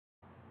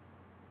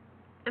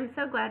I'm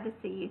so glad to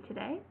see you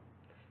today.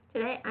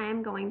 Today I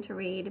am going to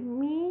read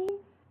Me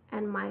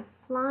and My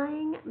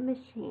Flying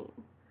Machine.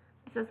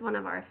 This is one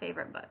of our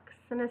favorite books,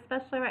 and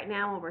especially right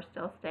now when we're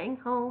still staying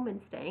home and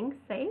staying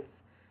safe,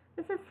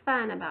 this is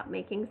fun about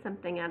making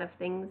something out of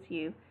things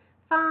you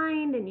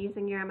find and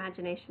using your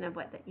imagination of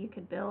what that you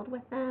could build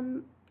with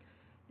them.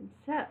 And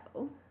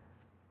so,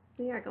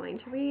 we are going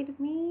to read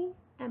Me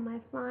and My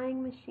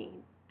Flying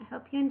Machine. I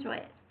hope you enjoy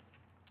it.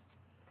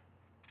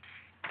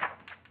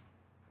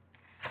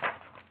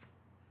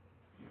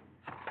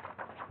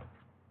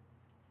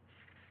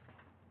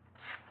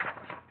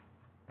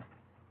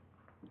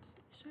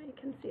 Sure you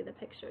can see the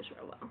pictures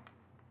real well.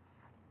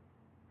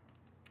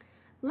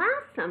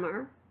 Last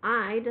summer,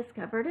 I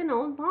discovered an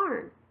old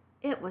barn.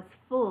 It was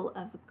full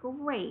of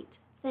great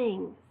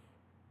things.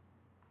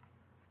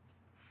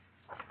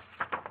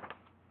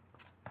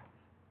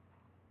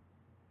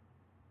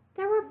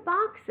 There were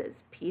boxes,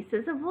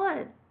 pieces of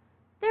wood.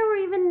 There were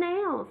even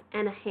nails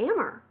and a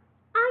hammer.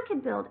 I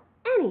could build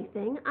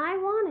anything I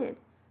wanted.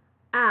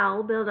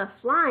 I'll build a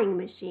flying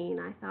machine,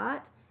 I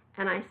thought,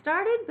 and I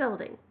started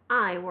building.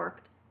 I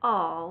worked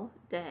all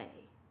day.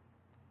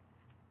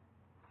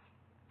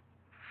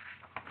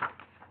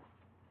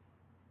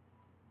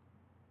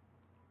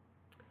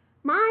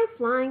 My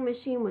flying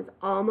machine was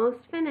almost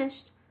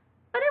finished,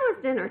 but it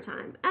was dinner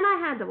time and I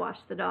had to wash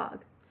the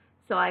dog.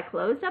 So I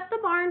closed up the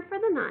barn for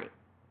the night.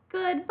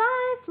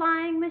 Goodbye,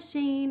 flying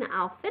machine.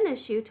 I'll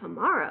finish you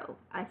tomorrow,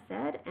 I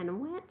said and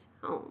went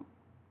home.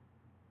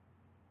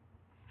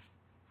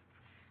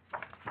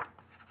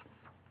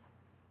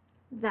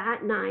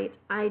 That night,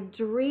 I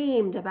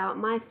dreamed about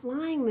my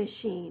flying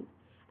machine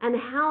and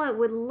how it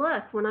would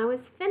look when I was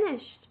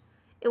finished.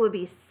 It would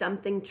be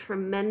something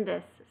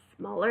tremendous,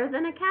 smaller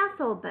than a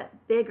castle, but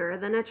bigger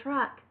than a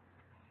truck.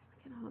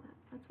 Look at all that.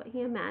 That's what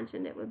he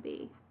imagined it would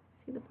be.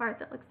 See the part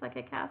that looks like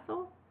a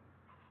castle?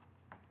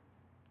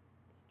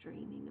 He's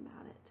dreaming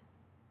about it.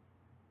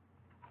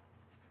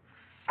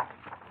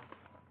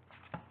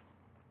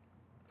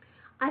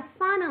 I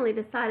finally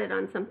decided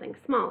on something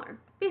smaller.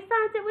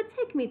 Besides, it would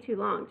take me too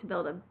long to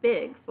build a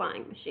big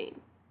flying machine.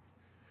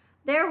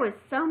 There was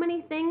so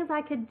many things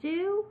I could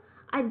do.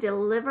 I'd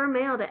deliver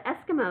mail to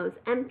Eskimos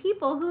and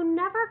people who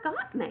never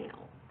got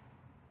mail.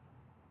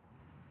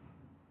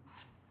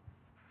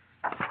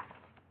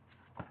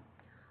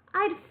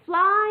 I'd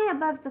fly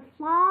above the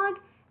fog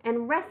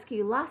and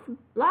rescue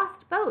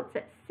lost boats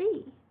at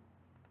sea.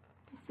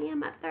 You see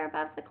them up there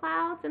above the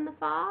clouds in the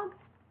fog?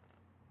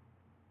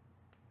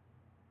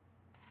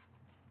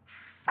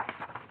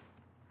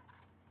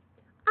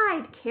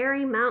 I'd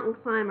carry mountain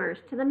climbers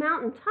to the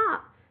mountain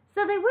top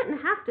so they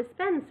wouldn't have to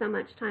spend so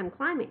much time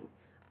climbing.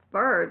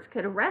 Birds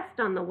could rest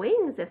on the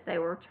wings if they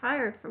were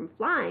tired from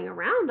flying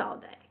around all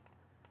day.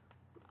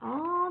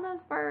 All those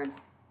birds,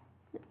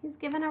 he's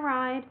given a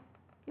ride,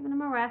 giving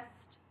them a rest.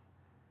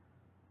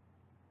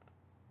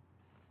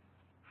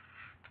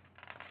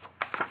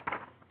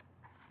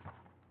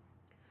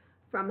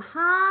 From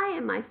high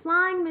in my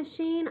flying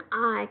machine,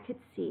 I could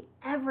see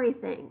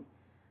everything.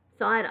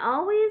 So I'd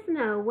always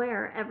know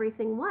where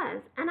everything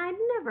was, and I'd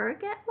never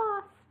get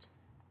lost.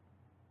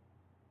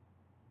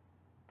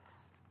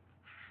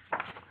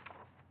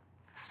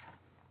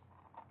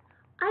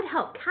 I'd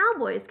help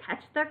cowboys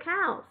catch their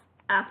cows.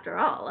 After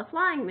all, a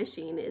flying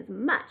machine is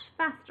much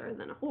faster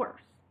than a horse.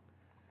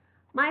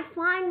 My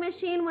flying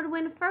machine would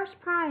win first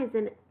prize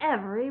in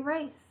every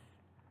race.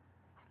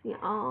 See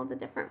all the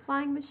different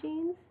flying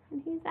machines,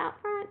 and he's out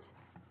front.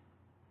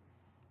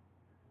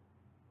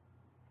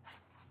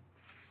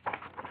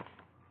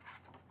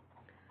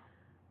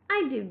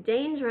 I do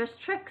dangerous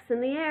tricks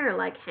in the air,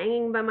 like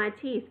hanging by my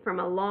teeth from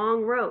a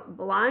long rope,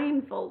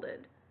 blindfolded.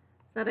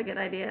 Is that a good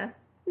idea?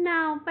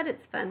 No, but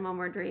it's fun when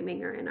we're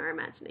dreaming or in our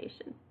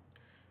imagination.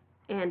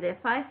 And if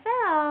I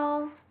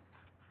fell,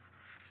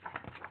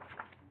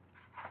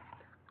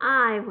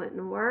 I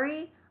wouldn't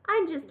worry.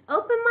 I'd just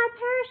open my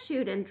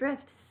parachute and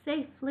drift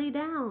safely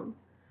down.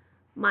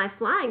 My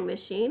flying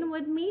machine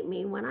would meet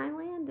me when I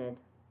landed.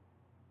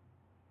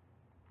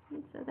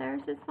 And so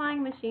there's his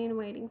flying machine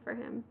waiting for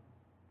him.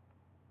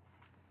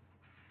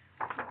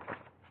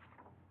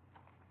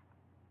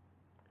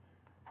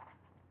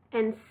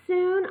 And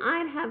soon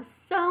I'd have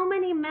so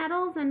many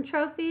medals and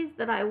trophies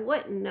that I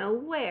wouldn't know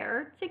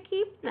where to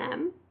keep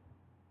them.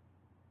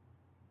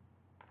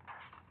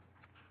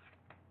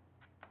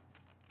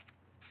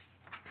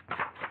 I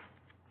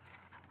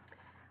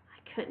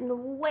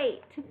couldn't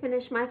wait to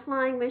finish my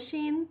flying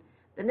machine.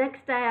 The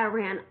next day I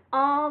ran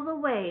all the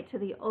way to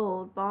the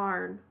old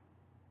barn.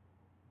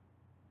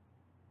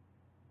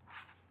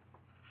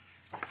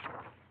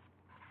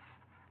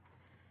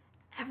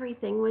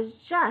 Everything was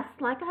just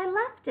like I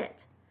left it.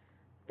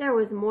 There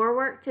was more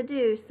work to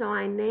do, so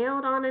I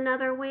nailed on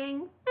another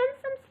wing and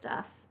some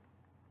stuff.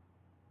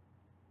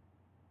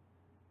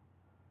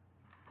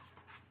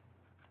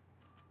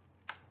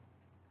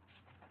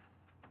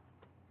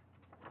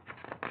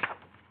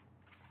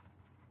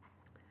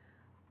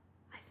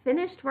 I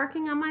finished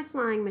working on my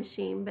flying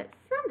machine, but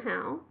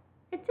somehow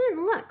it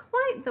didn't look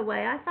quite the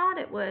way I thought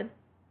it would.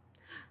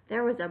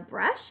 There was a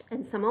brush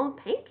and some old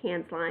paint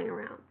cans lying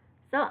around,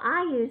 so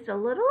I used a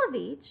little of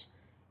each.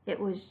 It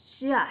was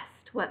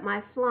just what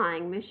my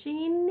flying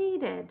machine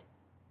needed.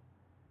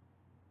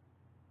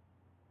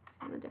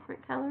 All the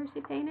different colors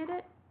he painted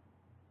it.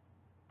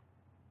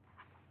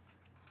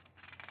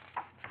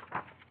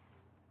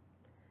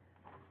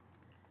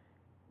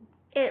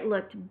 It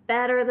looked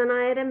better than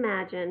I had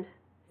imagined,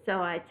 so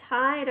I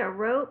tied a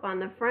rope on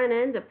the front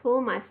end to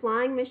pull my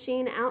flying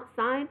machine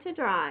outside to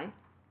dry.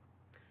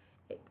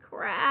 It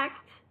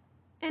cracked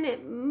and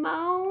it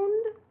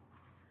moaned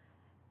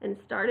and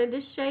started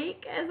to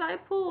shake as I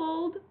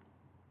pulled.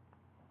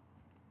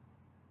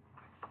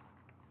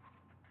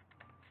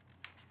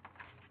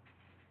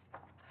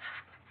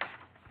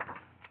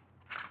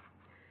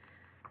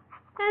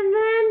 And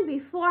then,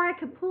 before I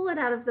could pull it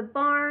out of the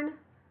barn,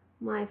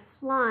 my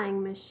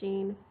flying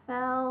machine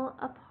fell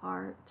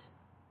apart.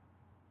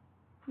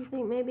 You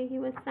think maybe he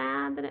was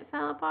sad that it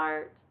fell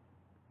apart?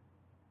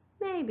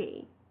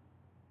 Maybe.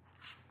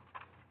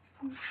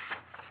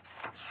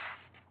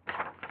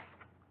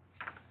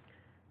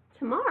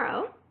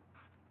 Tomorrow,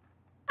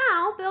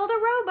 I'll build a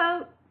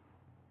rowboat.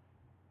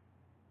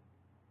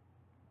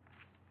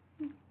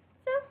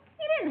 So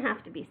he didn't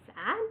have to be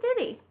sad,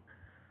 did he?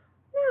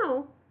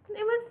 No, it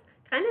was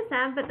kind of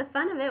sad, but the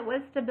fun of it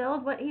was to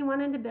build what he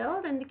wanted to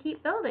build and to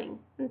keep building.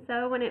 And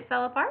so when it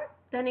fell apart,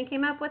 then he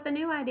came up with a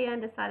new idea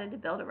and decided to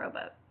build a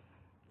rowboat.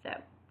 So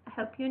I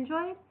hope you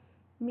enjoyed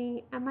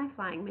me and my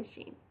flying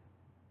machine.